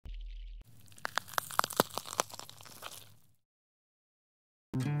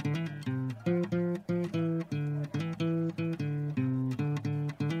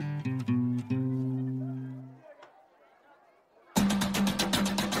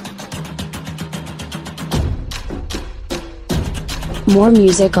More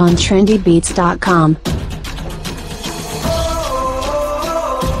music on trendybeats.com.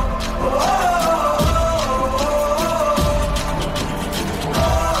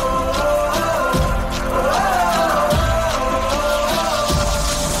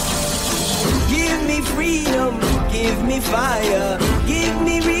 Give me freedom, give me fire, give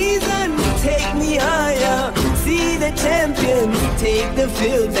me reason, take me higher. See the champions, take the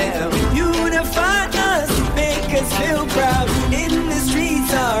field down. Unify us, make us feel proud. In the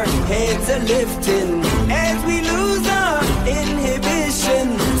streets our heads are lifting as we lose our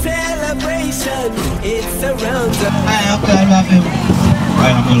inhibition. Celebration, it surrounds us. I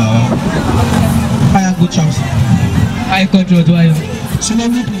have good chance. I control to I.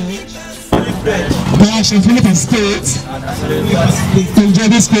 Perhaps in Philippine States, enjoy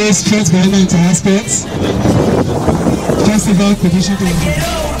this space, first government aspects, festival provision to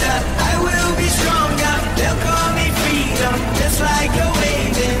I will be stronger, they'll call me freedom, just like a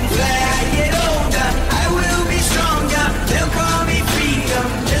waving flag. Get older, I will be stronger, they'll call me freedom,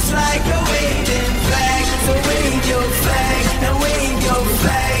 just like a waving flag. So wave your flag, now wave your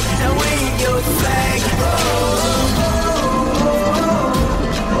flag, now wave your flag.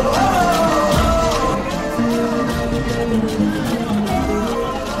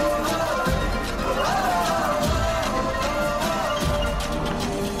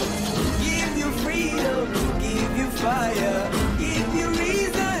 Give you freedom, give you fire, give you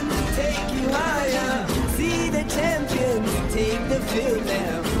reason, take you higher. See the champions, take the field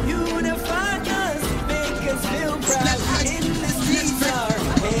now. Unify us, make us feel proud. In the streets our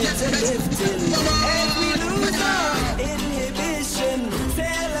heads are lifting as we lose our inhibition.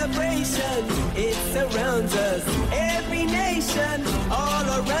 Celebration, it surrounds us. Every nation, all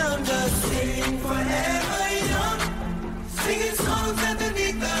around us. Singing forever young, singing songs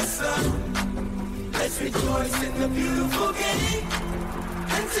underneath the sun. Let's rejoice in the beautiful game,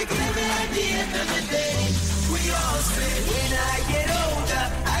 and together at the end of the day, we all say, when I get older,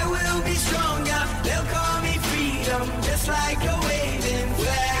 I will be stronger. They'll call me freedom, just like a waving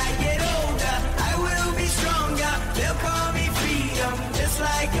flag. I get older, I will be stronger. They'll call me freedom, just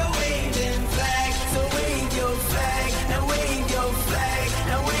like a waving flag. So wave your flag, now wave your flag,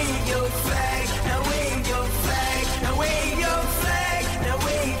 now wave your flag, now wave your flag, now wave your flag, now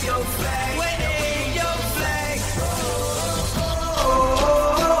wave your flag, wave your flag.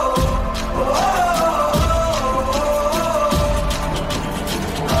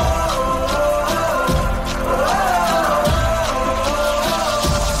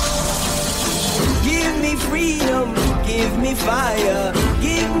 Give me freedom, give me fire,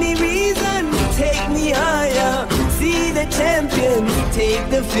 give me reason, take me higher. See the champions, take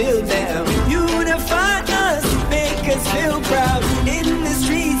the field now. Unify us, make us feel proud. In the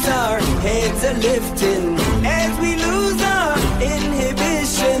streets our heads are lifting as we lose our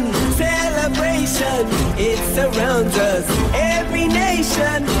inhibition. Celebration, it surrounds us. Every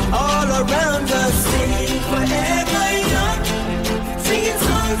nation, all around us. Singing forever young, singing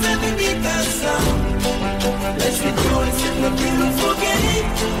songs underneath the sun. Let's rejoice in the beautiful game,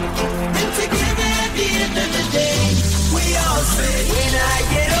 and together at the end of the day, we all say, when I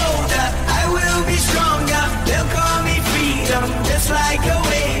get older, I will be stronger. They'll call me freedom, just like a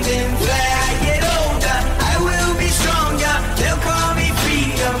waving flag. I get older, I will be stronger. They'll call me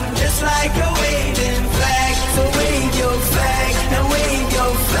freedom, just like a waving flag. So wave your flag, now wave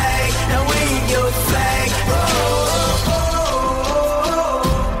your flag, now wave your flag.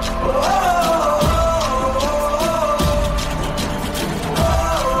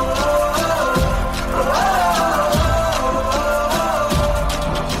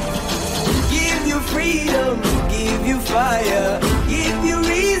 Give you freedom, give you fire, give you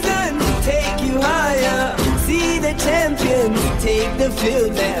reason, take you higher. See the champions, take the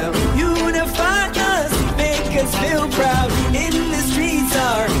field now. Unify us, make us feel proud. In the streets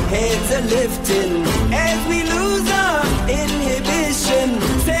our heads are lifting as we lose our inhibition.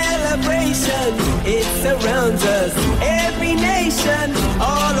 Celebration, it surrounds us. Every nation,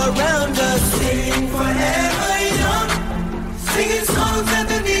 all around us. Singing forever young, singing songs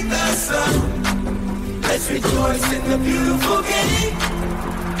underneath the sun. Let's rejoice in the beautiful game,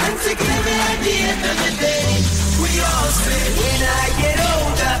 and together at the end of the day, we all say, when I get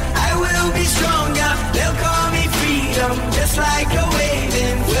older, I will be stronger. They'll call me freedom, just like a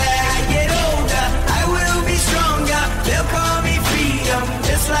waving flag. I get older, I will be stronger. They'll call me freedom,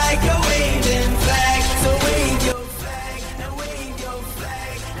 just like a waving flag. So wave your flag, now wave your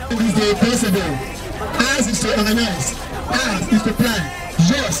flag, now wave your flag. This is possible. Ours is to organize, ours is to plan,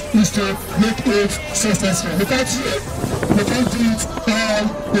 yours is to make it successful. We can't do it all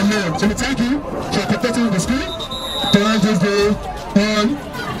alone. So we thank you for protecting the spirit throughout this day.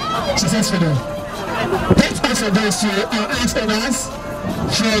 successfully. Let's also those to ask others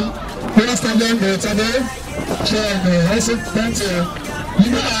from Western Table, from also down to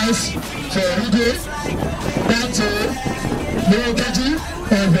Human Eyes, for Rugo, down to Kaji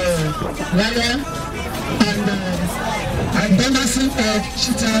of Raya, and Damasin of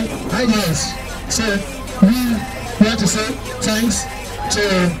Shita Highhouse. So we want to say thanks to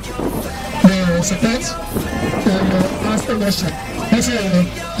the support and past ownership. Also,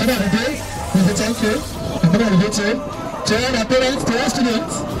 have a day. We say thank you. And have a day to all our parents, to our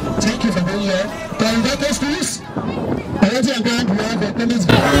students. Thank you for being here. To our invited schools, already and grand, we have a comments.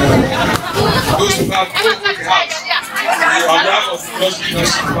 Those who have opened the house, on behalf of the Josbrig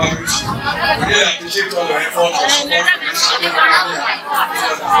parish, we really appreciate all your efforts and support for this family.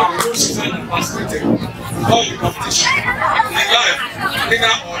 For the whole season and participating in all the competition, in life,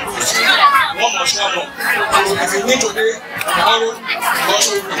 bigger or lose, one must come up. So if you win today, tomorrow, you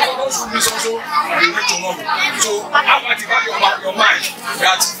also win. For those who lose also, you win tomorrow. So have at the back of your mind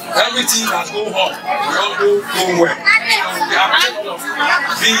that everything that goes on, we all go well. So we appreciate all of you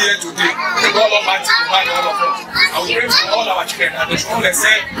being here today. The God Almighty provide all of us. I will pray for all our children and there's all the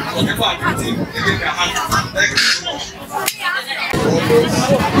same for people are getting in their hands. Thank you so much.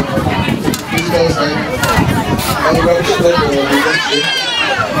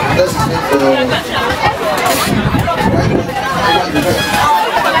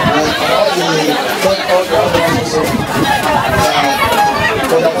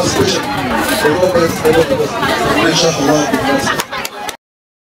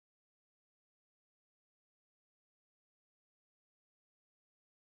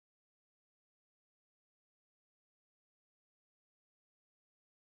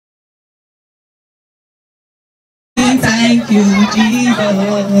 Thank you,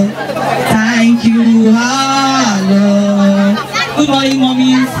 Jesus. Thank you, Lord. Good morning,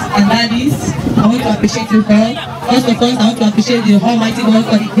 mommies and daddies. I want to appreciate you all. First of all, I want to appreciate the Almighty God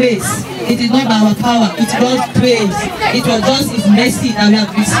for the grace. It is not by our power, it's God's grace. It was just His mercy that we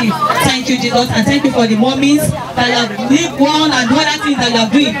have received. Thank you, Jesus, and thank you for the mommies that you have lived one and other things that you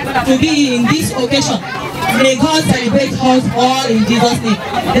are doing to be in this occasion. May God celebrate us all in Jesus' name.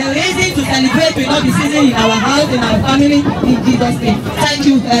 The reason to celebrate will not be season in our house, in our family, in Jesus' name. Thank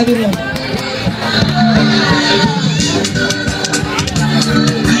you, everyone.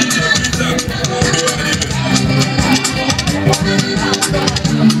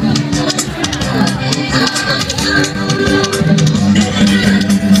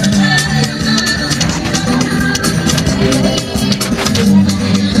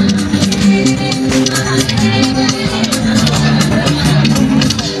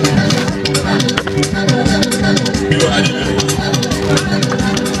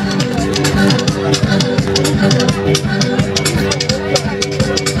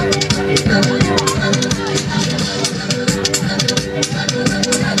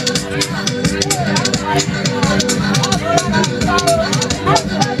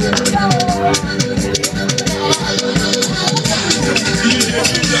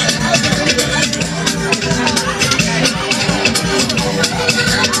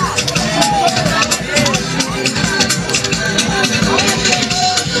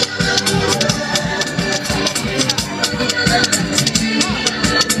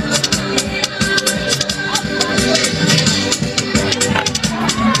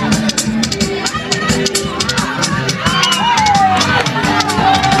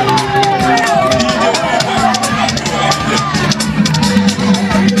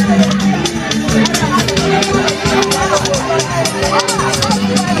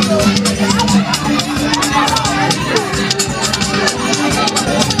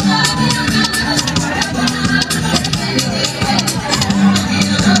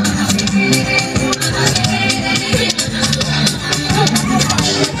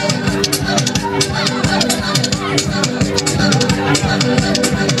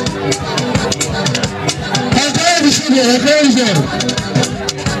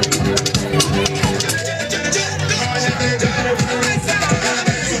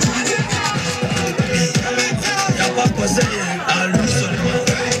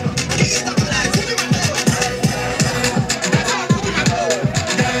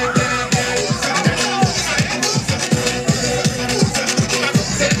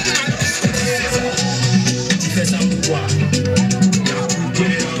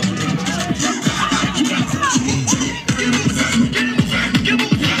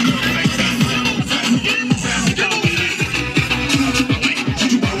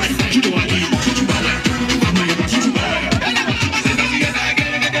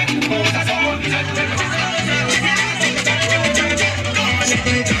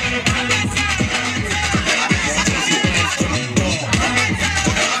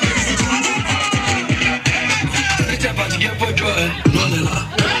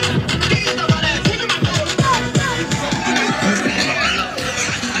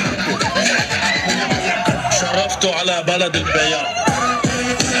 بلد البيان.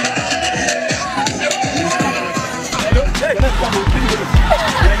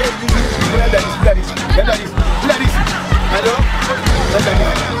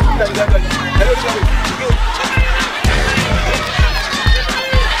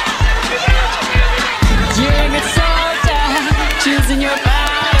 You're a soldier, choosing your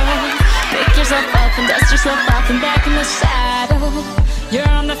battle. Pick yourself up and dust yourself off and back in the saddle. You're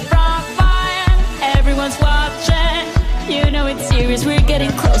on the front line, everyone's watching. You know it's serious, we're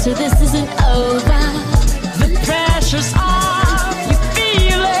getting closer, this isn't over. The pressure's on, you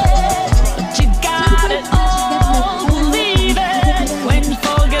feel it, but you got it all, believe it. When you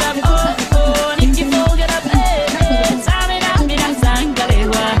fall, get up, oh, and if you fall, get up,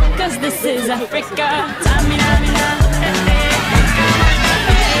 cause this is Africa.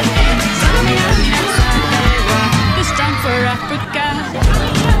 This time for Africa.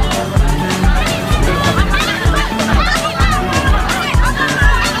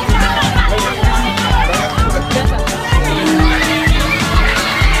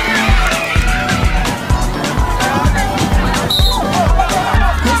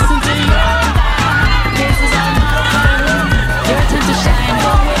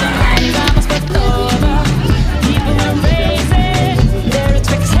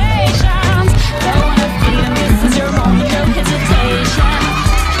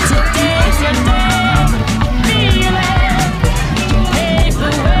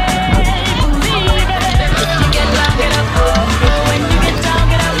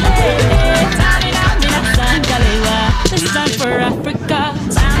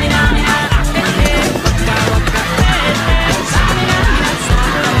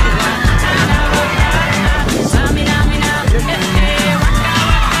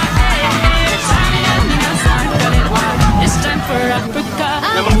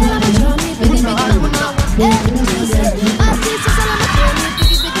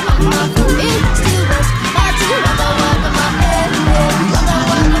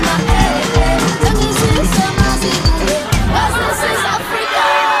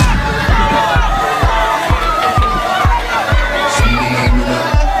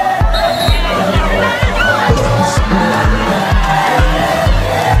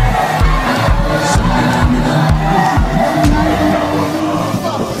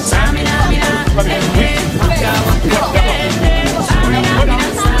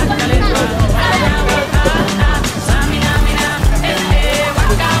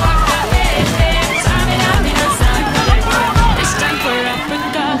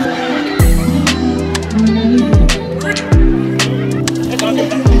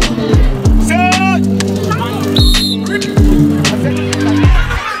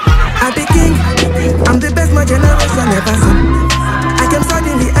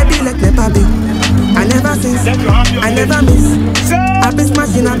 I never miss. I've been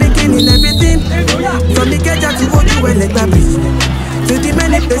smashing, I've been killing everything. From the cage to hold you well like a bitch. To the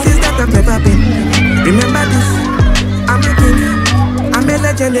many places that I've never been. Remember this, I'm a king, I'm a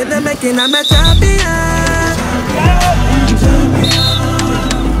legend in the making, I'm a champion.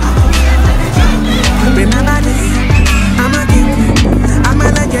 Remember this, I'm a king, I'm a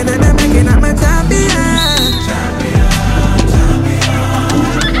legend in the making, I'm a champion.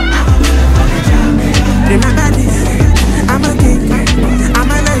 Remember this, I'm a king,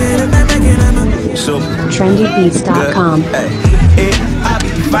 I'm a legend in the making, I'm a trendybeats.com. I be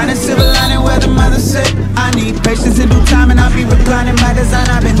finding silver lining where the mother said I need patience in due time, and I'll be reclining by design.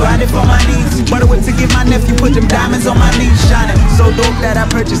 I've been grinding for my needs. What a way to give my nephew, put them diamonds on my knees, shining so dope that I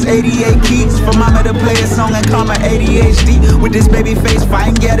purchased 88 keys for mama to play a song and call my ADHD. With this baby face,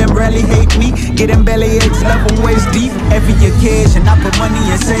 fine, get them rarely hate me. Getting belly aches, love them waist deep. Every occasion, I put money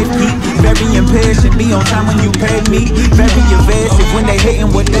in safety. Very impatient, be on time when you pay me. Very evasive when they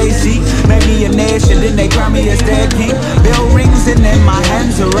hating what they see. Made me a nation, then they crown me as their king. Bell rings and then my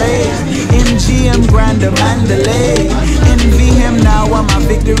hands are raised. MGM Grand Mandalay. Envy him now while my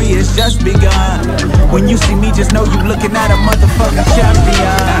victory has just begun. When you see me, just know you looking at a motherfucking champion.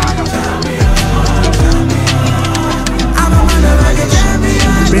 I'm a motherfucking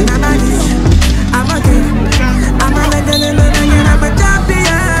champion. Remember this, I'm a king, I'm a legend in the making, I'm a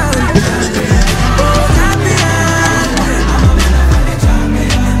champion. Oh, champion.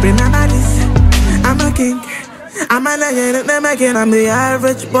 Remember this, I'm a king, I'm a legend in the making. I'm the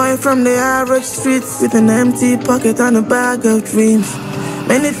average boy from the average streets, with an empty pocket and a bag of dreams.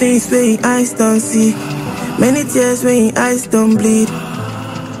 Many things where your eyes don't see, many tears where your eyes don't bleed.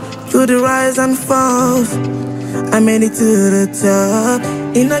 Through the rise and falls, I made it to the top.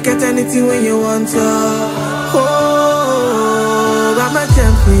 You don't get anything when you want to. Oh, I'm a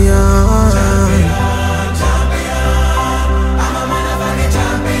champion.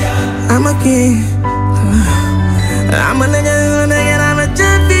 I'm a king. I'm a legend, I'm a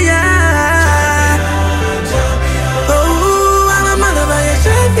champion. Oh, I'm a motherfucking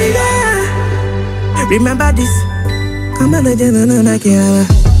champion. Remember this. I'm a legend, I'm a king.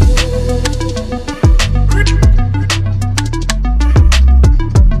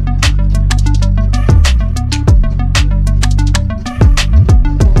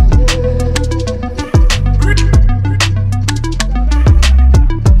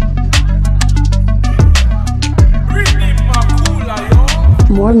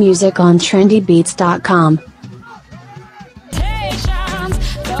 More music on trendybeats.com.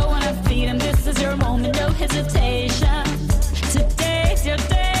 Today's your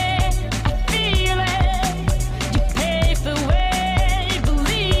day, I feel it. You pave the way,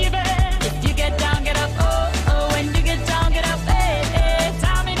 believe it. If you get down, get up, oh, oh. When you get down, get up, hey, hey.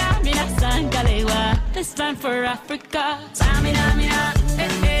 Tamina, mina, sangalewa. This time for Africa. Tamina, mina, hey,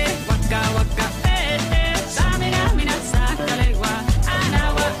 hey. Waka, waka, hey, hey. Tamina, mina, sangalewa.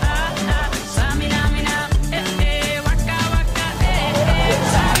 Anawa, ah, ah. Tamina, mina, hey, hey. Waka, waka, hey, hey.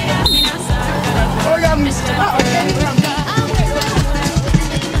 Tamina, mina, sangalewa. Oh, yeah, Mr.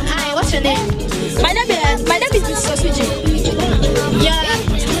 Hi, what's your name? My name is Josbrig. Yeah,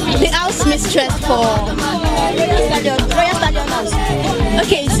 the house mistress for Royal Stadium House.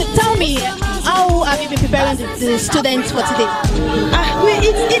 Okay, so tell me, how have you been preparing the students for today?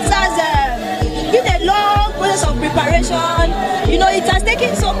 It has been a long process of preparation. You know, it has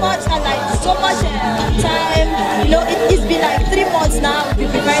taken so much time. You know, it's been like 3 months now.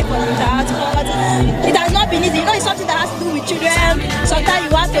 We've been preparing for that, but it has not been easy. You know, it's something that has to do with children. Sometimes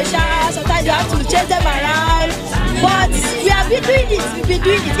you have to shout, sometimes you have to chase them around. But we have been doing it. We've been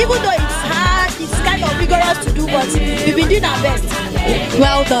doing it, even though it's hard. It's kind of rigorous to do, but we've been doing our best.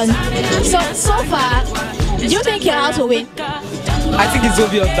 Well done. So far, do you think your house will win? I think it's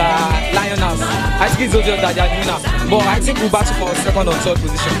obvious that Lioness. I think it's obvious that they are the winner. But I think we'll battle for second or third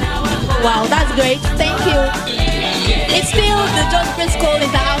position. Wow, that's great. Thank you. It's still the Josbrig School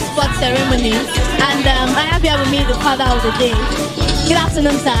Inter-House Sports Ceremony, and I have here with me the father of the day. Good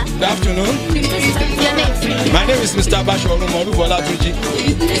afternoon, sir. Good afternoon. Your name? My name is Mr. Bashir Olukanmi.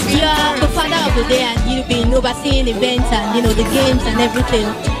 You are the father of the day, and you've been overseeing events and the games and everything.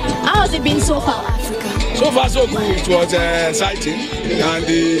 How has it been so far? So far, so good. It was exciting, and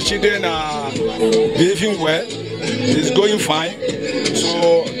the children are behaving well. It's going fine.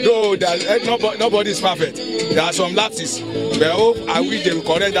 So, though nobody is perfect, there are some lapses. But I wish they will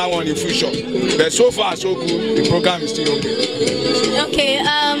correct that one in future. But so far, so good. The program is still okay. Okay.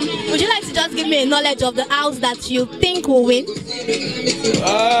 Would you like to just give me a knowledge of the house that you think will win?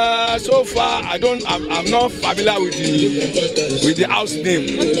 So far, I'm not familiar with the house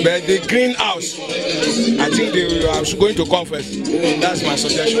name, but the green house, I think they are going to come first. That's my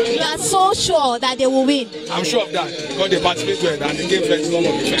suggestion. You are so sure that they will win? I'm sure of that because they participate well and they gave first one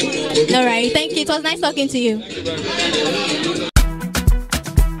of the friends. All right, thank you. It was nice talking to you. Thank you very much.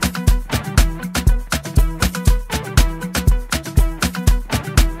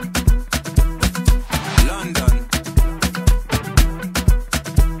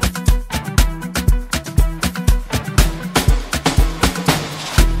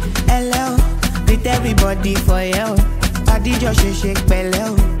 Everybody for you. I did your shake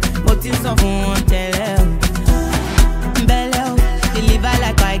bello. But you so fun tell bello. Deliver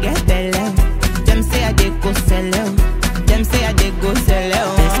like I get bello. Them say I did go sell. Them say I did go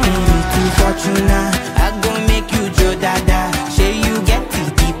sell. Best me to Fortuna. I go make you Joe Dada. Say you get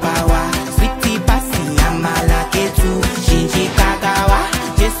the power. Sweetie passy amala ketu. Shinji kagawa.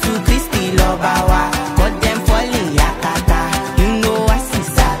 Jesu Christi lobawa. Got them falling yakata. You know I see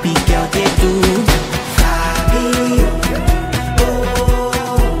sabi girl they do.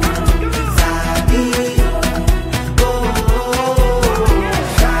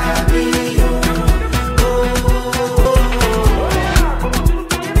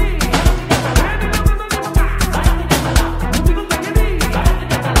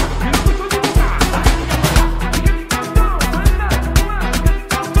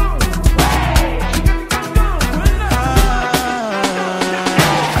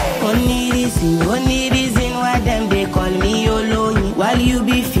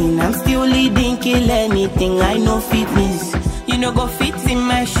 I know fitness, you know go fit in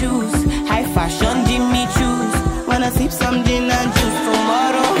my shoes. High fashion, Jimmy choose. Wanna sip some gin and juice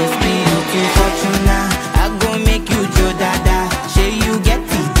tomorrow? It's me looking Fortuna. I go make you Joe Dada. Say you get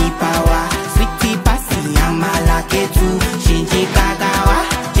the power. Sweetie passy, amala ketu. Shinji kagawa.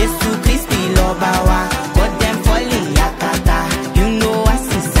 Jesu Christi lobawa. Got them falling yakata. You know I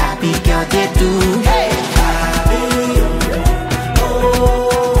see sabi girl they do. Hey.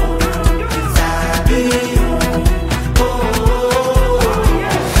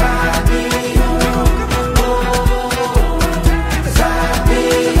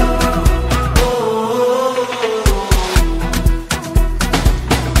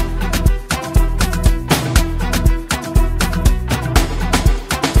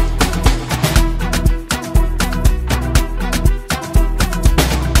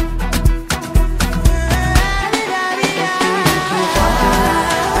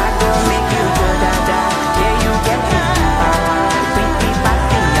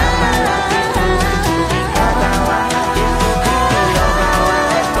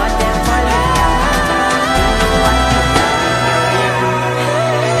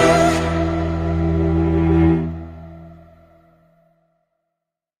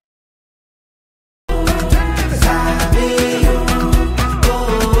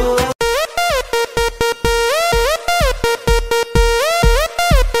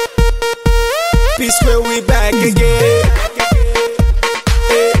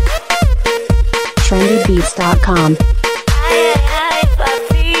 alakadabeats.com.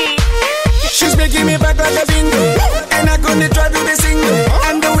 She's making me back like a bingo, and I couldn't try to be single.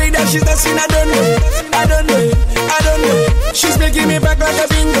 And the way that she's dancing, I don't know. She's making me back like a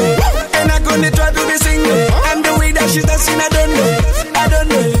bingo, and I couldn't try to be single. And the way that she's dancing, I don't know.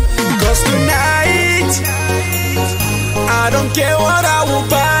 Cause tonight, I don't care what I will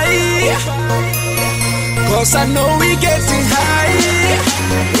buy, cause I know we getting high.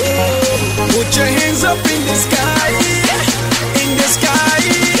 Put your hands up in the sky,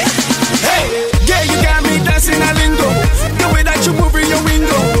 Hey, yeah, you got me dancing a lingo. The way that you move in your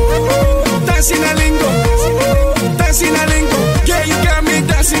window, dancing a lingo. Yeah, you got me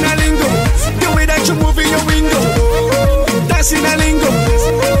dancing a lingo. The way that you move in your window, dancing a lingo.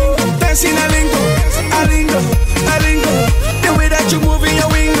 The way that you move in your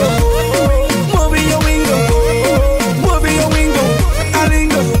window, moving your window, a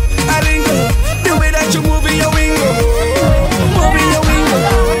lingo. The way that you move in your window, moving your window.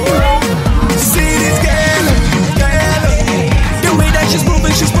 See this girl, the way that she's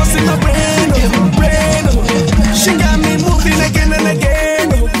moving, she's busting my brain. She got me moving again and again.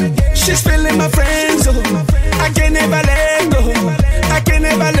 She's feeling my friends. I can never let go.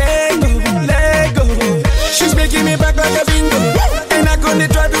 She's making me back like a bingo, and I couldn't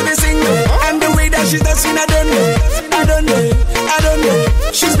try to be single. And the way that she's dancing, I don't know.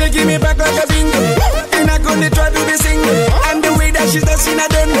 She's making me back like a bingo, and I couldn't try to be single. And the way that she's dancing, I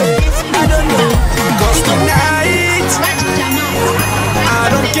don't know. Cause tonight, I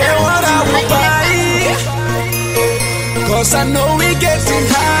don't care what I will buy, cause I know we getting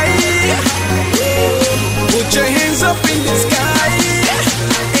high. Put your hands up in the sky,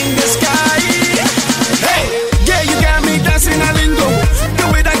 Hey, yeah, you got me dancing a lingo. The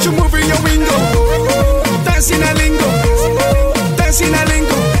way that you move in your window, dancing a lingo.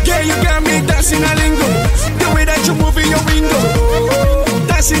 Yeah, you got me dancing a lingo. The way that you move in your window,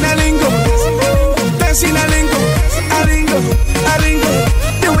 dancing a lingo.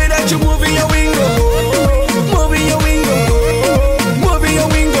 The way that you move in your window, moving your window,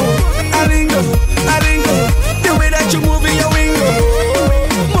 a lingo. The way that you move in your window,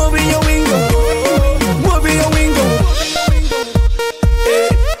 moving your window.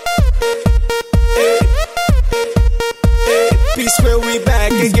 Peace, where we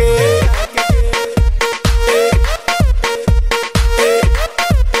back again.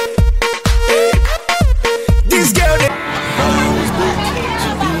 This girl, I was built to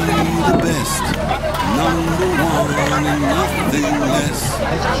be the best, number one and nothing less.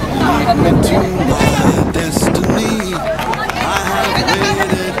 Lead me to my destiny. I have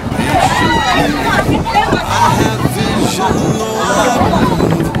waited patiently. I have vision, oh I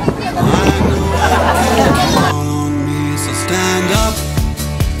believe. I know I can count on me. So stand up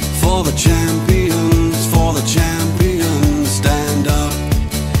for the champions, stand up,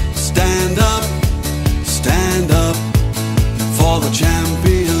 stand up, stand up for the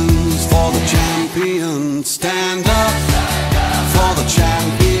champions, stand up for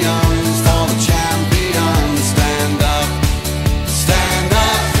the champions, stand up, stand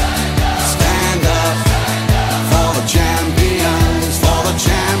up, stand up for the champions, stand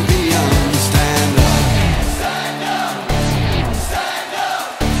up.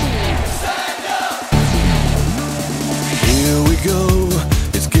 Here we go,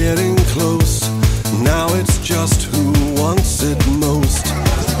 it's getting close. Now it's just who wants it most.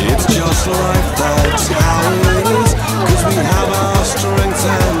 It's just life, that's how it is. Cause we have our strengths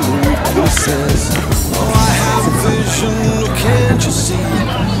and weaknesses. Oh, I have vision, can't you see?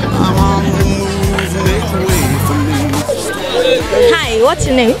 I'm on the move, make way for me. Hi, what's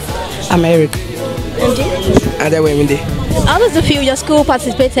your name? I'm Eric. And you? And then Wendy. How does it feel your school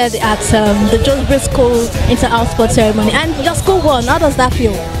participated at the Josbrig School Inter-House Sport Ceremony and your school won? How does that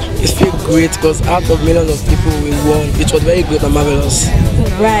feel? It feels great because out of millions of people we won. It was very good and marvelous.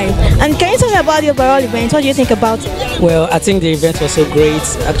 Right. And can you tell me about the overall event? What do you think about it? Well, I think the event was so great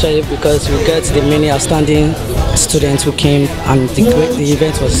actually because we got the many outstanding students who came and the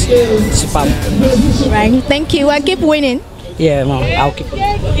event was superb. Right. Thank you. I keep winning. Yeah, no, I'll keep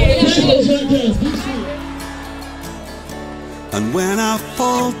winning. And when I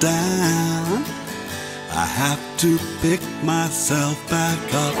fall down, I have to pick myself back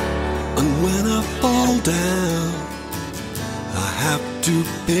up. And when I fall down, I have to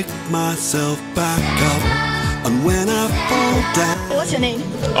pick myself back up. And when I fall down, What's your name?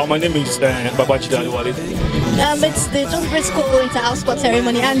 My name is Paparazzi. It's the Josbrig School Inter-House Sport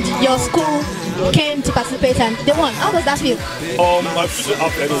Ceremony, and your school came to participate and they won. How does that feel? I feel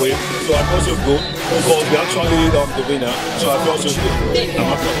happy anyway, so I'm also good because we actually the winner, so I feel also good. I'm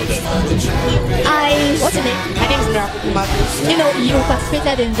happy about that. What's your name? My name is Mira. You know, you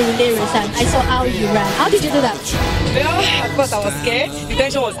participated in the relay race and I saw how you ran. How did you do that? Well, at first I was scared. The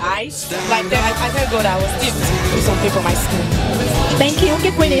tension was high. Like then I thank God I was able to do something for my school. Thank you.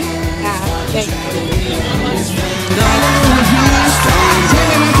 Keep winning. Thank you.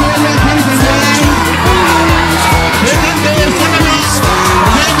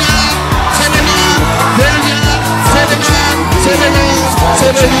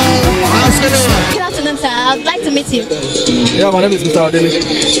 Good afternoon, sir. I'd like to meet you. Yeah, my name is Mr. Adele.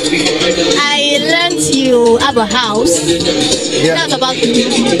 I learned you have a house. Yeah. That's about the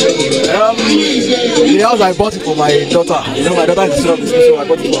house I bought it for my daughter. You know, my daughter is still so I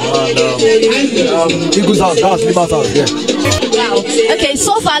bought it for her. And Eagle's house, that's Liba's house, yeah. Wow. Okay,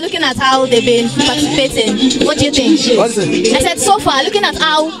 so far looking at how they've been participating, what do you think? What is it? I said so far looking at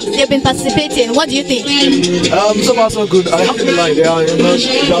how they've been participating, what do you think? So far so good. Alhamdulillah, they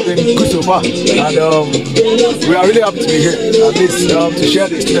have been good so far. And we are really happy to be here. At least to share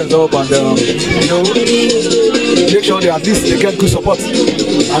the students up and make sure they at least they get good support.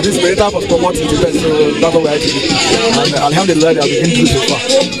 And this very type of promoting the best, so that's what we are doing. And alhamdulillah, they have been good so far.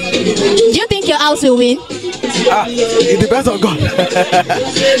 Do you think your house will win? It depends on God.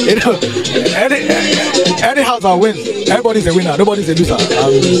 You know, any house that wins, everybody's a winner, nobody's a loser.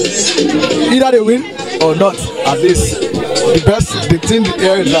 Either they win or not. At least the thing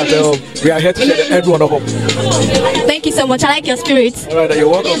here is that we are here to share everyone up. Thank you so much. I like your spirit. All right, you're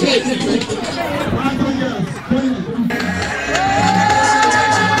welcome.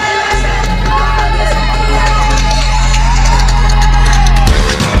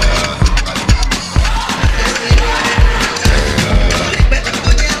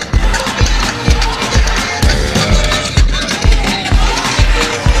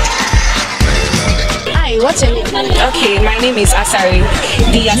 What's your name? Okay, my name is Asari,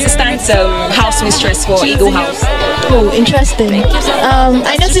 the assistant house mistress for Eagle House. Oh, interesting.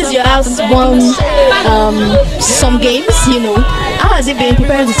 I noticed your house won some games, you know. How has it been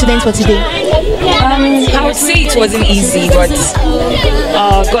preparing the students for today? I would say it wasn't easy, but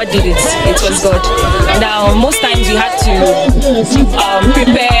God did it. It was God. Now, most times we had to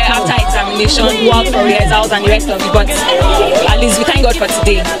prepare after examination, work for rehearsals and the rest of it, but at least we thank God for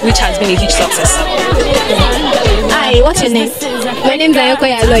today, which has been a huge success. Hi, what's your name? My name is Ayoko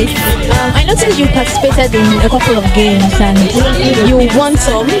Alois. I noticed you participated in a couple of games and you won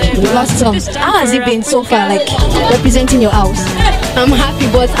some, lost some. How has it been so far, like representing your house? I'm happy,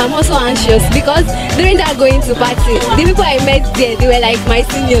 but I'm also anxious because during that going to party, the people I met there, they were like my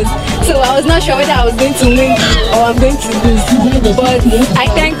seniors. So I was not sure whether I was going to win or I'm going to lose. But I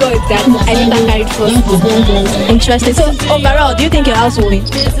thank God that I did not carry first. Interesting. So overall, do you think your house will win?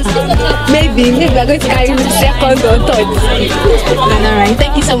 Maybe we're going to carry second or third. Alright,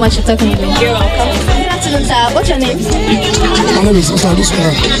 thank you so much for talking to me. You're welcome. Good afternoon, sir. What's your name? My name is Olukanmi.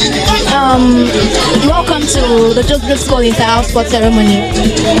 Welcome to the Josbrig School Inter-House Sport Ceremony.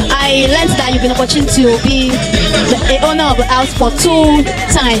 I learned that you've been opportunity to be the owner of the house for 2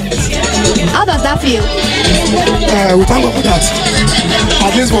 times. How does that feel? We thank God for that.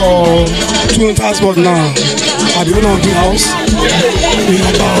 At least for 2 Inter-House now, I'm the owner of the house.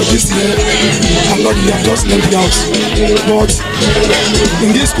 About this year, I'm not really just left the house. But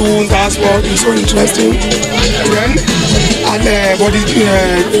in this school, that's what is so interesting. Then, but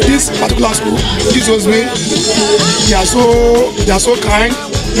this particular school, this was me. They are so kind,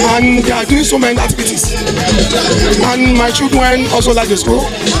 and they are doing so many activities. And my children also like the school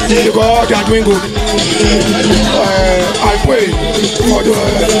because they are doing good. I pray for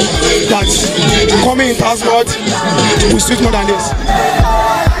that coming in transport will suit more than this.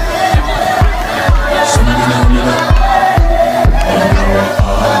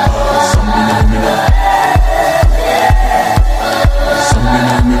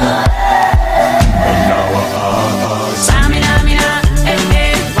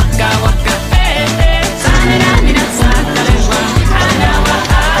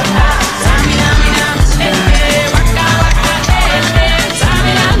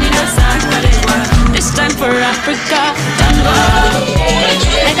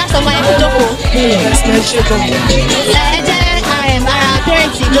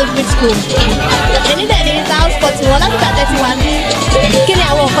 Josbrig School. Ẹni dẹ̀ ní South Sport wọn láti gbàgbé ti wà ní kí ni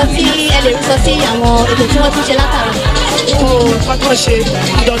àwọn nǹkan tí ẹ lè rí sọ sí àwọn ètò tí wọ́n ti ṣe látara. Nǹkan tó ṣe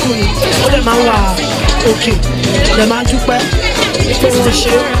ìdọ́dún ni ó lè máa ń wà òkè lè máa ń dúpẹ́ pé mo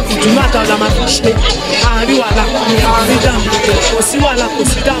ṣe ìdùnnú àtàwọn la máa fi ṣe àárín wàhálà àárín dààmú kò sí wàhálà kò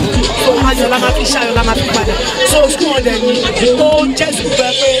sí dààmú ayọ̀ la máa fi ṣe ayọ̀ la máa fi padà so school ọ̀dẹ̀ ni ó jẹ́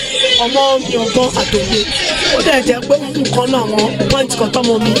ìgbẹ́ pé ọmọ mi ọgbọ́n àtòyè ó dẹ̀ jẹ́ pé nǹkan náà àwọn point kan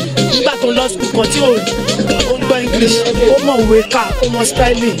tọ́mọ mi nígbà tó ń lọ school kan tí ó ń gbọ́ English ó mọ̀ ìwé ká ó mọ̀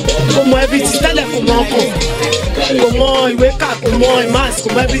spelling ó mọ̀ everything tẹ́lẹ̀ kò mọ̀ ọkàn kò mọ ìwé ká kò mọ maths kò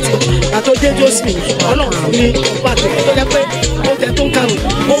mọ everything àtó dé Josbrig Ọlọ́run fún ní pàtó tó jẹ́ pé ó tẹ tó ń kàwé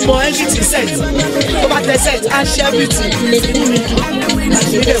ó mọ everything set ó bá tẹ set á ṣe everything fún mi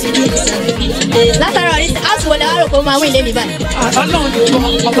látara ọ̀rí house wọlé wá rò pé ó máa wí ilé mi báyìí. Ọlọ́run nìkan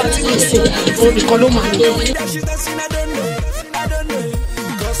ọba tí kò sí òun nìkan ló máa lò.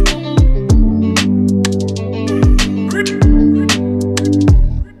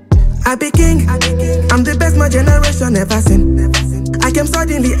 I be king, I'm the best my generation ever seen. I came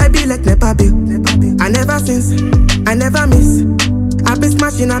suddenly, I be like Nepa Bill. I never since, I never miss. I be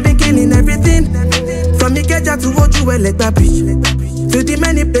smashing, I been killing everything. From Ikeja to Ojuwe, Lekba Bridge, to the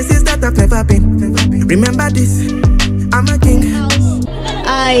many places that I've never been. Remember this, I'm a king.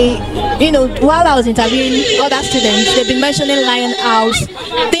 While I was interviewing other students, they've been mentioning Lion House,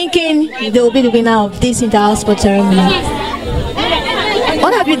 thinking they will be the winner of this inter-house sports ceremony.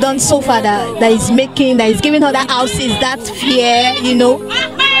 What have you done so far that is giving other houses that fear,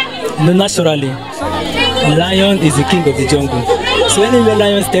 No, naturally, lion is the king of the jungle. So anywhere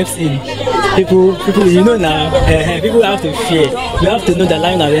lion steps in, people now, people have to fear. We have to know that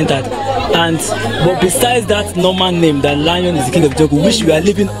lion has entered. But besides that normal name, that lion is the king of the jungle, which we are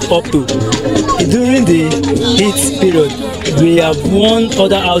living up to, during the heat period, we have won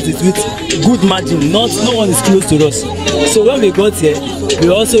other houses with good margin. No one is close to us. So when we got here, we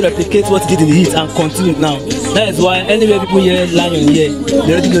also replicate what we did in the heat and continue now. That is why anywhere people hear lion here,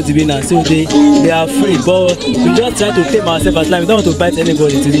 they already know the winner. So they are afraid. But we just try to tame ourselves as lion. We don't want to bite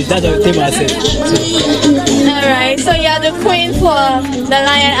anybody today. That's why we tame ourselves. Alright, so you are the queen for the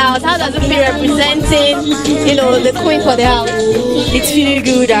Lion House. How does it feel representing, the queen for the house? It's feeling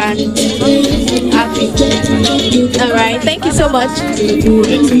good and happy. Alright, thank you so much.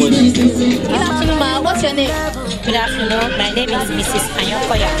 Good afternoon, ma. What's your name? Good afternoon. My name is Mrs.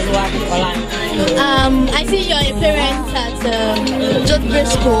 Anyokoya I see you're a parent at Josbrig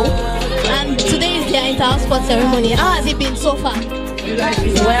School, and today is their inter-house sports ceremony. How has it been so far?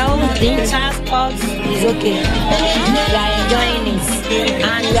 Well, the inter-house sports is okay. We are enjoying it,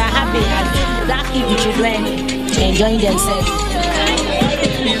 and we are happy that keep the children enjoying themselves.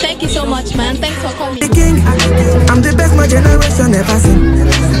 Thank you so much, man. Thanks for coming. King, I'm the best my generation ever seen.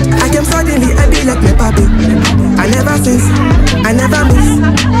 I came suddenly, I be like Nepa Bill. I never since, I never miss.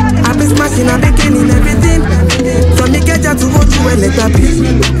 I be smashing, I be killing everything. From Ikeja to Ojuwe, Lekba Bridge,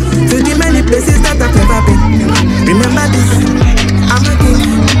 to the many places that I've never been. Remember this, I'm a king,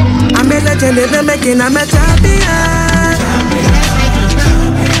 I'm a legend, they're making, I'm a champion.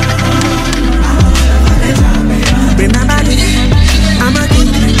 Remember this, I'm a king,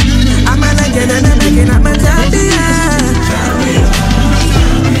 I'm a legend, and they're making, I'm a champion.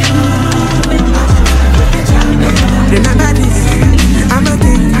 Remember this, I'm a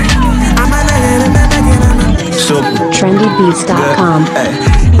king, I'm a legend, and they're making, I'm a trendybeats.com.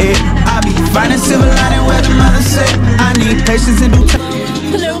 I be finding silver lining where the mother say I need patience and do time.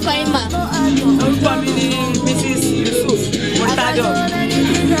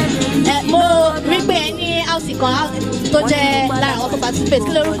 Mo rí pé ẹ ní house kan tó jẹ́ lára àwọn tó participate.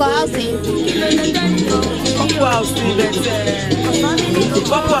 Kí lorúkọ house yìí?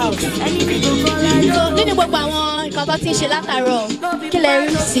 So nínú gbogbo àwọn nǹkan tó ti ń ṣe látàárọ̀, kí lẹ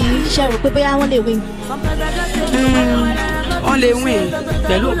rí sí ṣe rò pé bóyá wọ́n lè win? Wọ́n lè win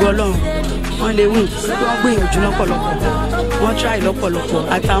pẹ̀lú ògo Ọlọ́run. Wọ́n lè win. Wọ́n gbìyànjú lọ́pọ̀lọpọ̀. Wọ́n try lọ́pọ̀lọpọ̀.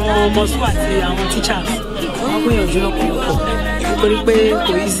 Àtàwọn ọmọ school àti àwọn teachers. Wọ́n gbìyànjú lọ́pọ̀lọpọ̀. Nítorí pé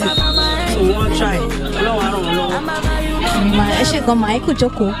kò easy. So wọ́n try. Ọlọ́run á ràn wọ́n lọ́wọ́. Ẹ ṣe gan máa kú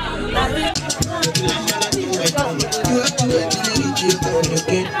jókòó.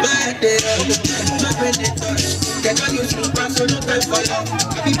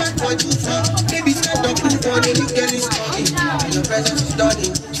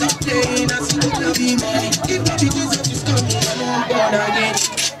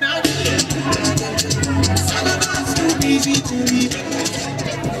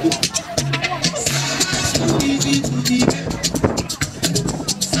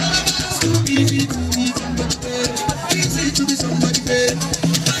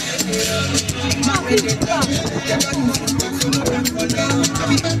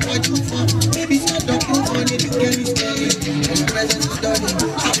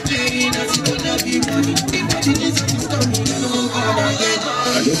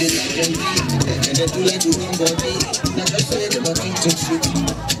 they like them and they do like to win body. Now just say them a think too sweet.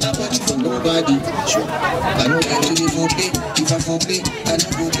 Not body for nobody. Sure. I know that you will play. If I for play, I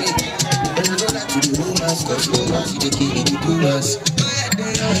don't go play. And I know that you do romance, cause romance is the key to do us.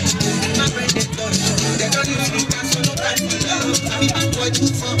 My friend they touch, they don't really dance, so nobody love. I mean, I'm quite too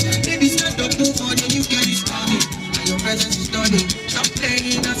far. Baby, stand up, move on, and you get it started. And your presence is stunning. Stop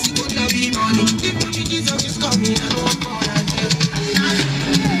playing, I see what love be money. The Jesus is coming, I know I'm gonna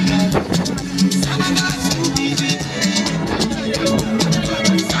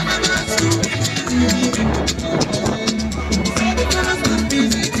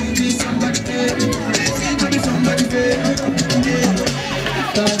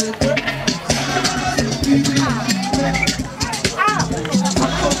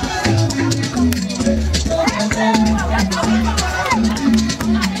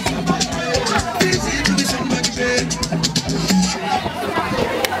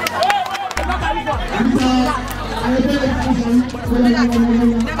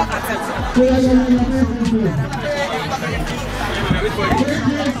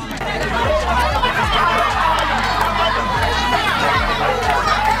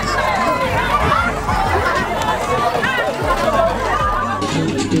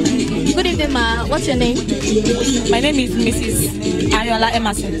Good evening, ma. What's your name? My name is Mrs. Ariola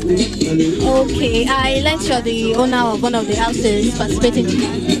Emerson. Okay, I learned you're the owner of one of the houses participating.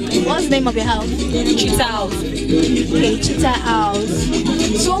 What's the name of your house? Cheetah House. Okay, Cheetah House.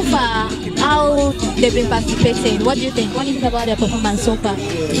 So far, how they've been participating? What do you think? What do you think about their performance so far?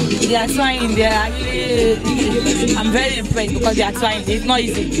 They are trying. They are actually. I'm very impressed because they are trying. It's not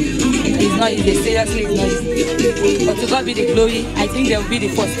easy. It's not easy. Seriously, it's not easy. But to God be the glory. I think they will be the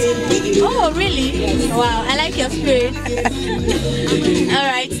first. Oh, really? Yes. Wow, I like your spirit. All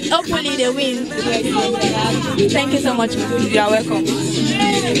right. Hopefully they win. Thank you so much. You are welcome.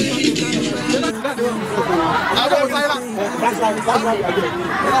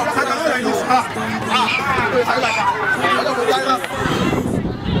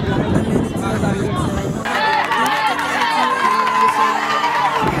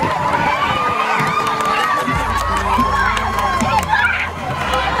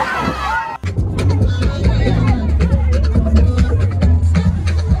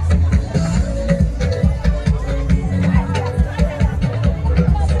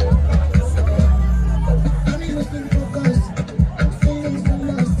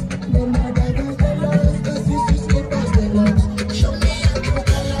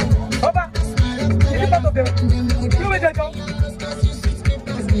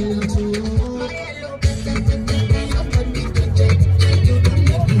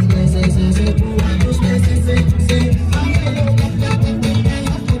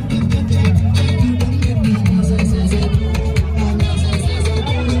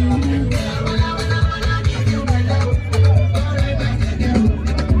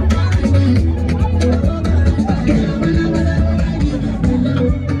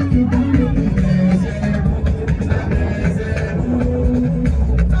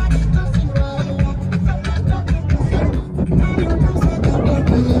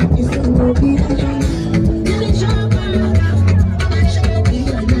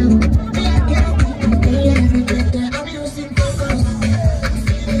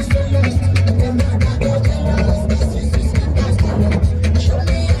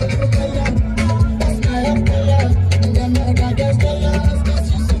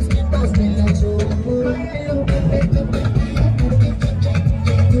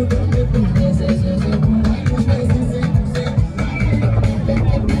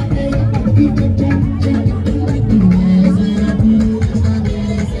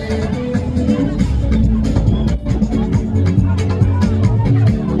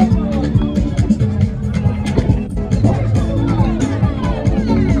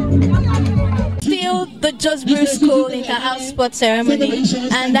 Josbrig School Inter-House Sports Ceremony,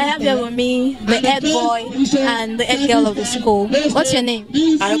 and I have here with me the head boy and the head girl of the school. What's your name?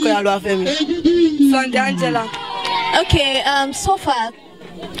 Sunday Angela. Okay, so far,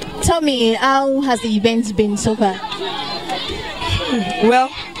 tell me, how has the event been so far? Well,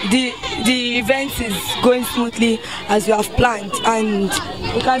 the event is going smoothly as we have planned, and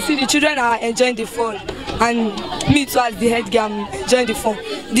you can see the children are enjoying the fun, and me too as the head girl am enjoying the fun.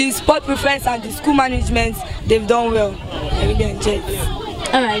 The sport preference and the school management, they've done well. I really enjoyed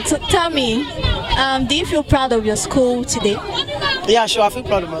it. Alright, so tell me, do you feel proud of your school today? Yeah, sure, I feel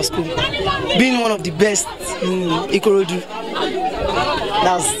proud of my school. Being one of the best in Ikorodu,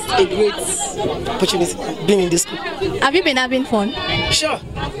 that's a great opportunity, being in this school. Have you been having fun? Sure.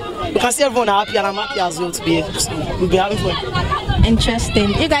 You can see everyone happy, and I'm happy as well to be here. So we'll be having fun. Interesting.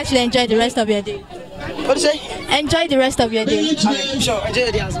 You guys should enjoy the rest of your day. What do you say? Enjoy the rest of your day. Okay, sure, enjoy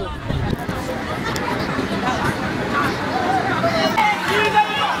your day as well.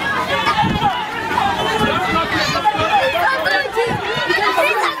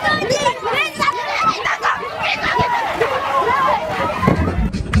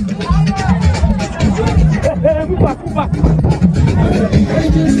 Move back. Move back.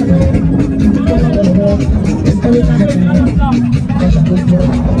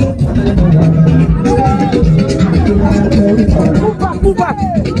 Move back.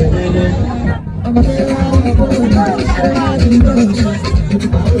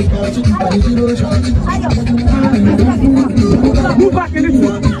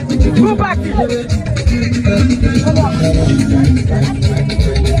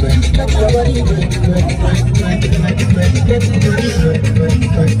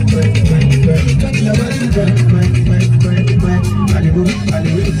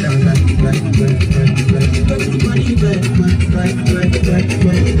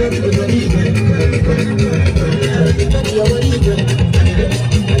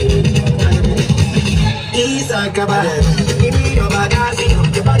 Give me your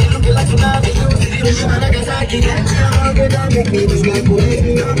bagage, your body looking like tsunami. You see the Nagasaki. Don't make me this guy police.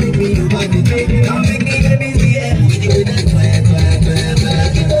 Don't make me do bad thing. Don't make me the busy. You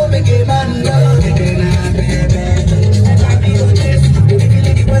don't make a man go. Make a man baby. I be on this. You make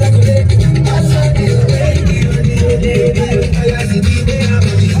me what I could do. I saw you way. I see the way I'm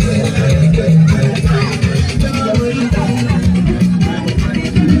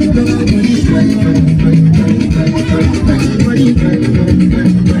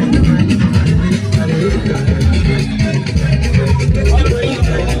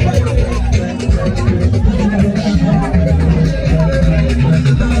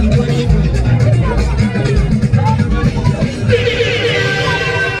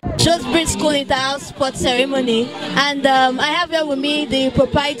Josbrig School Inter-House Sports Ceremony, and I have here with me the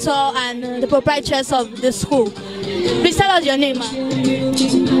proprietor and the proprietress of the school. Please tell us your name, ma'am.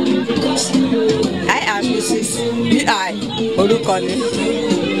 I am Mrs. B.I. Olukanmi.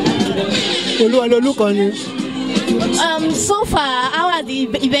 So far, how are the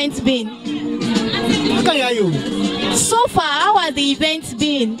events been? I can hear you. So far, how are the events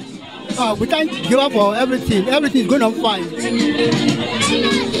been? We can't give up on everything. Everything is going on fine.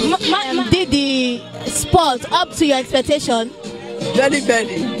 Did the sport up to your expectation? Very,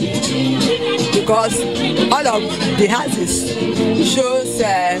 very. Because all of the houses shows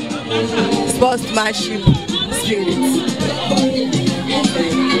sportsmanship spirit.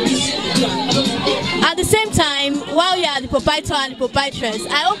 At the same time, while you are the proprietor and the proprietress,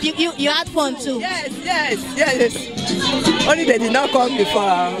 I hope you had fun too. Yes. Only they did not come before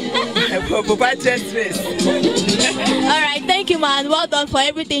a proprietress race. All right, thank you, man. Well done for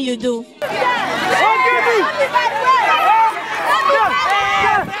everything you do.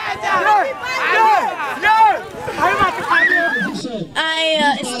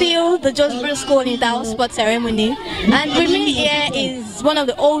 I still the Josbrig School Inter-House Sports Ceremony, and with me here is one of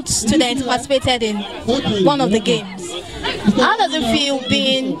the old students who participated in one of the games. How does it feel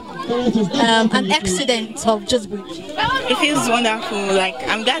being an ex-student of Josbrig? It feels wonderful. Like,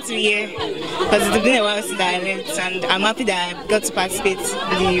 I'm glad to be here because it's been a while since I left, and I'm happy that I got to participate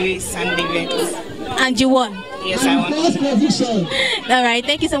in the race and the event. And you won? Yes, I won. All right,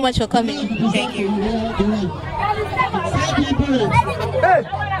 thank you so much for coming. Thank you. Hey,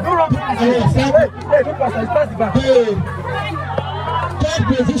 no wrong. Hey, don't pass the back. Third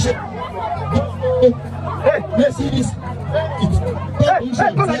position. Hey, let's see this. Hey,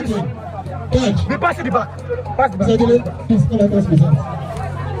 go like this. They pass the back. Pass the back. Please come and pass the back.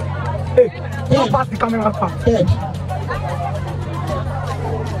 Hey, don't pass the camera back.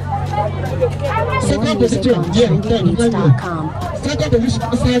 Second position. Yeah, second position.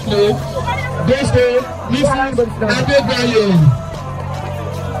 Cycling. Best day. Mrs. Adebayo.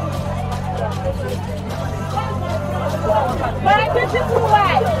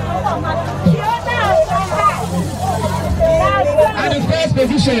 At the first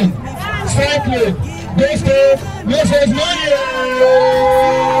position, cycling, best day, Mrs. Moyo.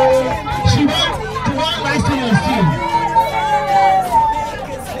 She won last year on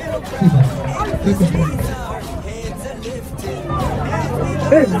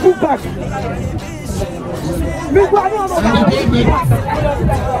Hey, move back. Move back.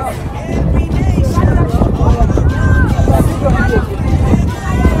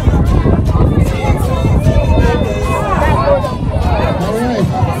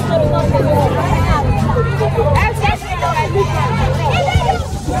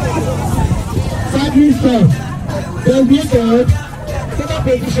 Cycling stuff. Don't be scared.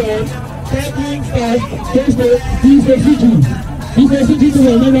 third position, second staff, goes to Ikorodu. Ikorodu to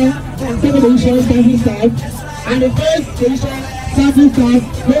another second position, second staff, and the first position, second staff,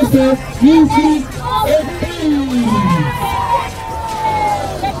 goes to Ikorodu.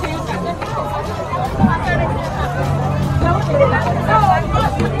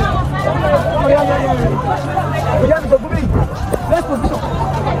 Next position.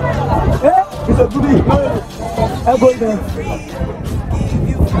 It's a goodie. I'm going there.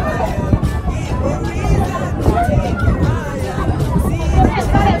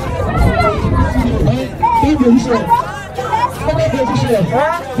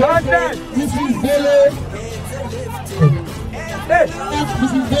 This is Bolo. This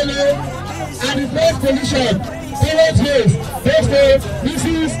is Bolo. And the first position, Bolo's race. This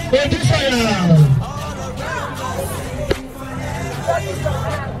is Olukanmi.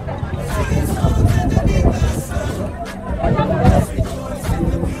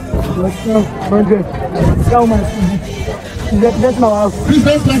 Let's go, 100. Go, man. That's my house. Please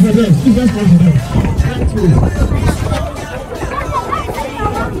don't clap for them. Please don't clap for them.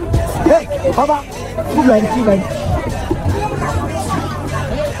 Hey, Papa. Move like this, man.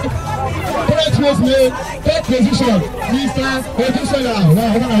 Third position, Mr. Olukanmi. Wow,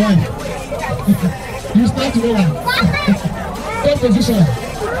 hold on. You start together. Third position.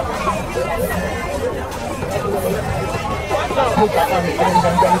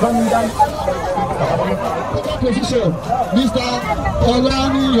 Position, Mr.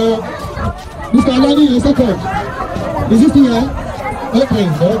 Olani, second. Is this here? Okay,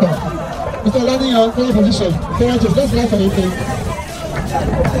 hold on. Mr. Olani, third position. Let's go for you.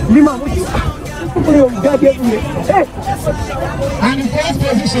 Lima, what you? Hey! And the first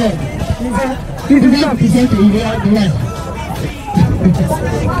position, this is not present to you the right.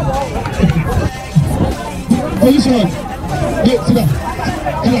 Position. Sit down.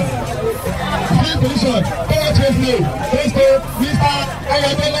 First position. Third position. Let's go, Mr.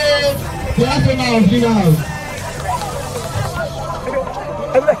 Ayatollah. The astronaut of Biannual.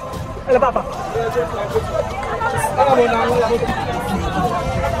 Hey, Papa.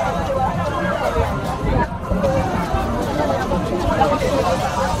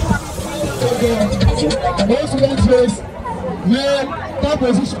 And also next race, yeah, third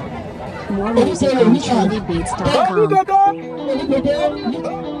position. More music on trendybeats.com.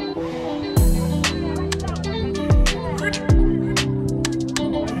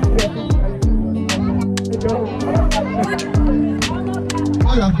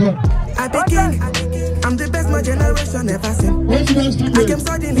 I be king, I'm the best my generation ever seen. I came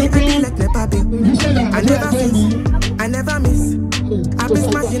suddenly, I be like Nepa Big. I never miss, I never miss. I be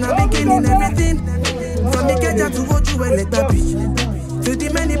smashing, I be killing everything. From Ikeja to Oju and Lekpa Beach, to the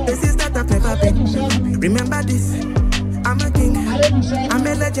many places that I've never been. Remember this, I'm a king, I'm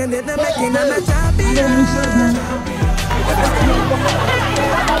a legend in the making, I'm a champion.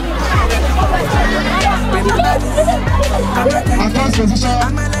 Advanced position,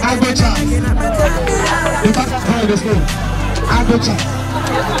 Agbecha. The first point is good. Agbecha.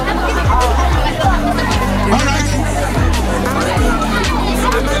 Alright.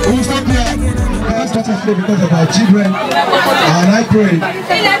 We will stop here. Let's start today because of our children. And I pray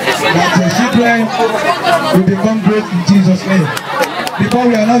that your children will become great in Jesus' name. Before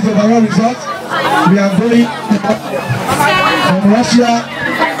we announce the overall results, we are going from Russia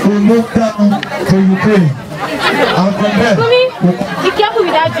to move down to Ukraine. And from there, be careful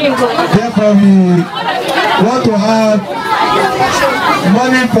with that drink. Therefore, we want to have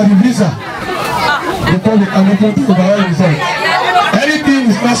money for the visa before we can open the overall result. Anything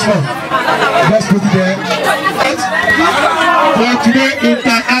is not small, just put it there. For today,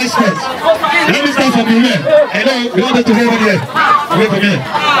 inter-eye sports. Let me start from here. Hello, we want to hear over here. Wait for me.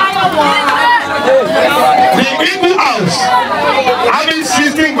 The Eagle House having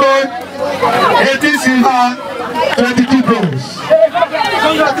 16 gold, 18 silver, 22 bronze.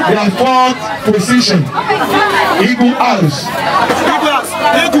 They are fourth position. Eagle House.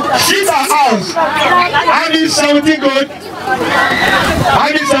 Cheetah House having 17 gold,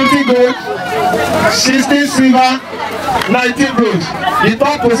 16 silver, 19 bronze. The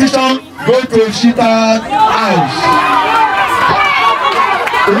third position goes to Cheetah House.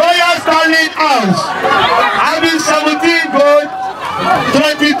 Royal Sterling House having 17 gold,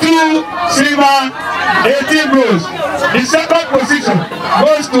 22 silver, 18 bronze. The second position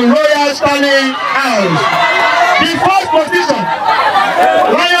goes to Royal Sterling House. The first position,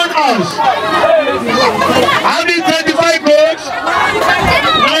 Lion House, having 25 gold,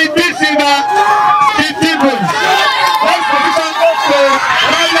 19 silver, 15 bronze. First position goes to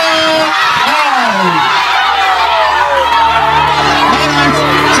Lion House.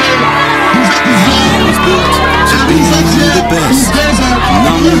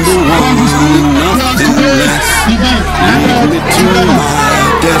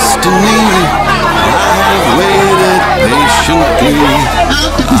 destiny. I have waited patiently.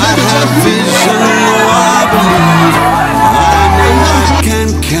 I have vision, oh I believe. I know I can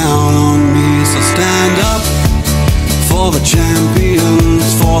count on me. So stand up for the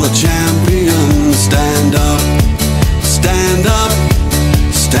champions, for the champions. Stand up, stand up,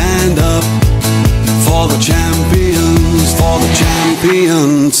 stand up for the champions, for the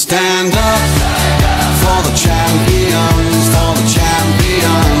champions. Stand up for the champions, for the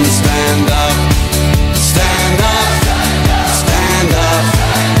champions. Stand up, stand up, stand up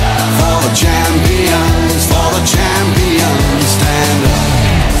for the champions, for the champions. Stand up.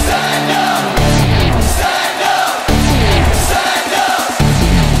 Stand up, stand up, stand up.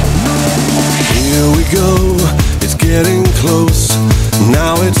 Here we go, it's getting close.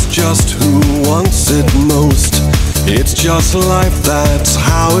 Now it's just who wants it most. It's just life, that's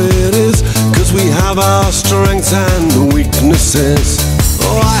how it is. 'Cause we have our strengths and weaknesses.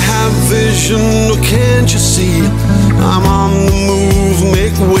 Oh, I have vision, oh, can't you see? I'm on the move,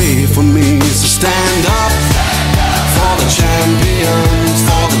 make way for me. So stand up for the champions,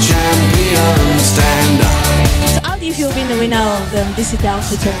 for the champions. Stand up. So how do you feel being the winner of this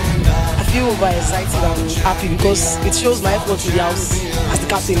house return? I feel over excited and happy because it shows my effort in the house as the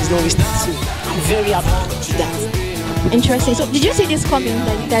captain is not wasted. So I'm very happy with that. Interesting. So did you see this coming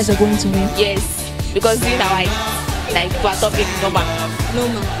that you guys are going to win? Yes, because you know like we're topic number.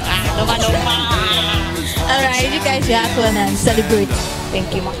 Alright, you guys should have fun and celebrate.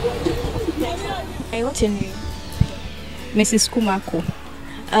 Thank you, ma. Hey, what's your name? Mrs. Kumako.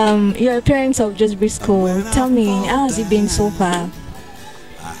 You're a parent of Josbrig School. Tell me, how has it been so far?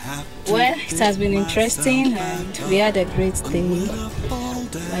 Well, it has been interesting and we had a great day.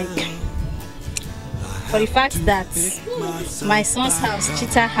 Like, for the fact that my son's house,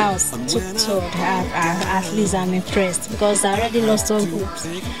 Cheetah House, took third, at least I'm impressed because I already lost all hope.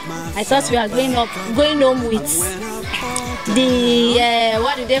 I thought we were going home with the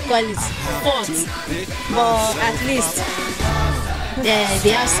what do they call it? Fourth. But at least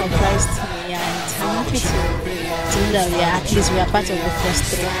they have surprised me and I'm happy to know that at least we are part of the first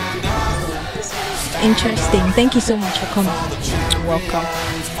three. Interesting. Thank you so much for coming. Welcome.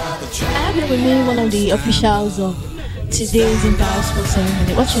 I have here with me one of the officials of today's Inter-House Sports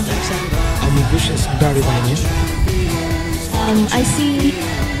Ceremony. What's your name, sir? I'm Vicious Barry by name. I see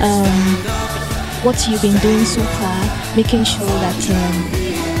what you've been doing so far, making sure that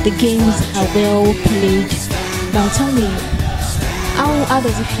the games are well played. Now tell me, how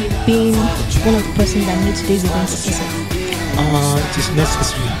does it feel being one of the persons that made today's event successful? It is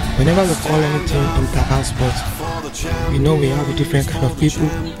necessary. Whenever we call anything Inter-House Sports, we know we have a different kind of people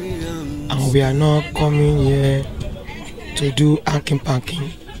and we are not coming here to do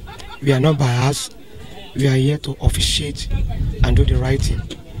hanking-panking. We are not biased. We are here to officiate and do the right thing.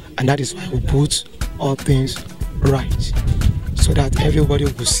 And that is why we put all things right, so that everybody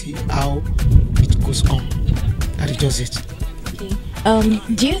will see how it goes on. That is just it. Okay.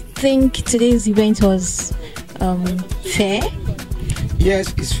 Do you think today's event was fair?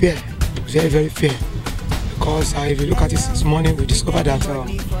 Yes, it's fair. Very, very fair. Because if you look at it this morning, we discovered that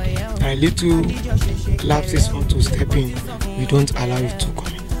there are little lapses want to step in. We don't allow it to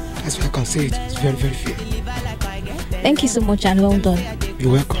come in. That's why I can say it. It's very, very fair. Thank you so much and well done.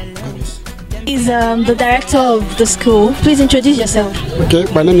 You're welcome. God bless. Is the director of the school. Please introduce yourself. Okay,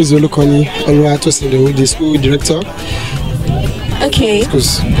 my name is Olukanmi, the school director. Okay.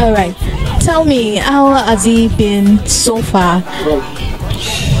 All right. Tell me, how has it been so far?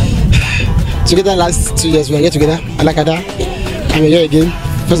 Together last 2 years we are here together, Alakada, and we are here again.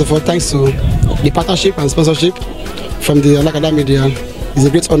 First of all, thanks to the partnership and sponsorship from the Alakada Media. It's a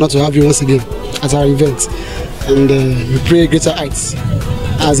great honor to have you once again at our event, and we pray greater heights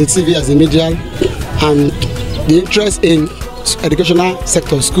as a TV, as a media, and the interest in educational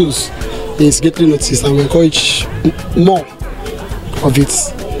sector, schools, is greatly noticed, and we encourage more of it.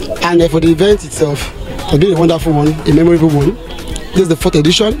 And for the event itself, it's been a wonderful one, a memorable one. This is the 4th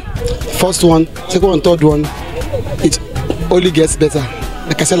edition. First one, second one, third one, it only gets better.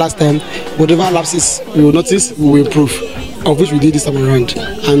 Like I said last time, whatever lapses we will notice, we will improve, of which we did this time around.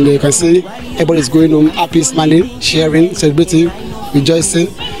 And you can see everybody is going home happy, smiling, sharing, celebrating, rejoicing,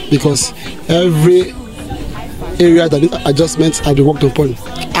 because every area that needs adjustments have been worked upon.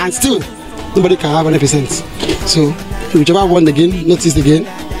 And still, nobody can have 100%. So, whichever one again, noticed again,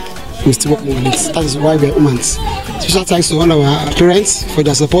 we still work more on it. That is why we are humans. Special thanks to all our parents for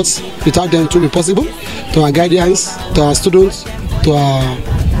their support. Without them, it would be possible. To our guardians, to our students, to our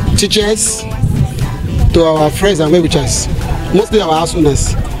teachers, to our friends and well-wishers. Mostly our house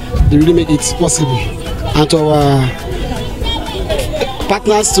owners. They really make it possible. And to our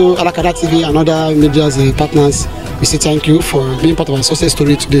partners to Alakada TV and other media partners, we say thank you for being part of our success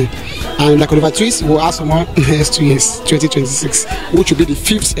story today. And like Oliver Twist, we'll have some more in the next 2 years, 2026, which will be the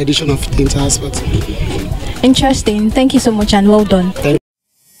 5th edition of the entire sport. Interesting. Thank you so much and well done.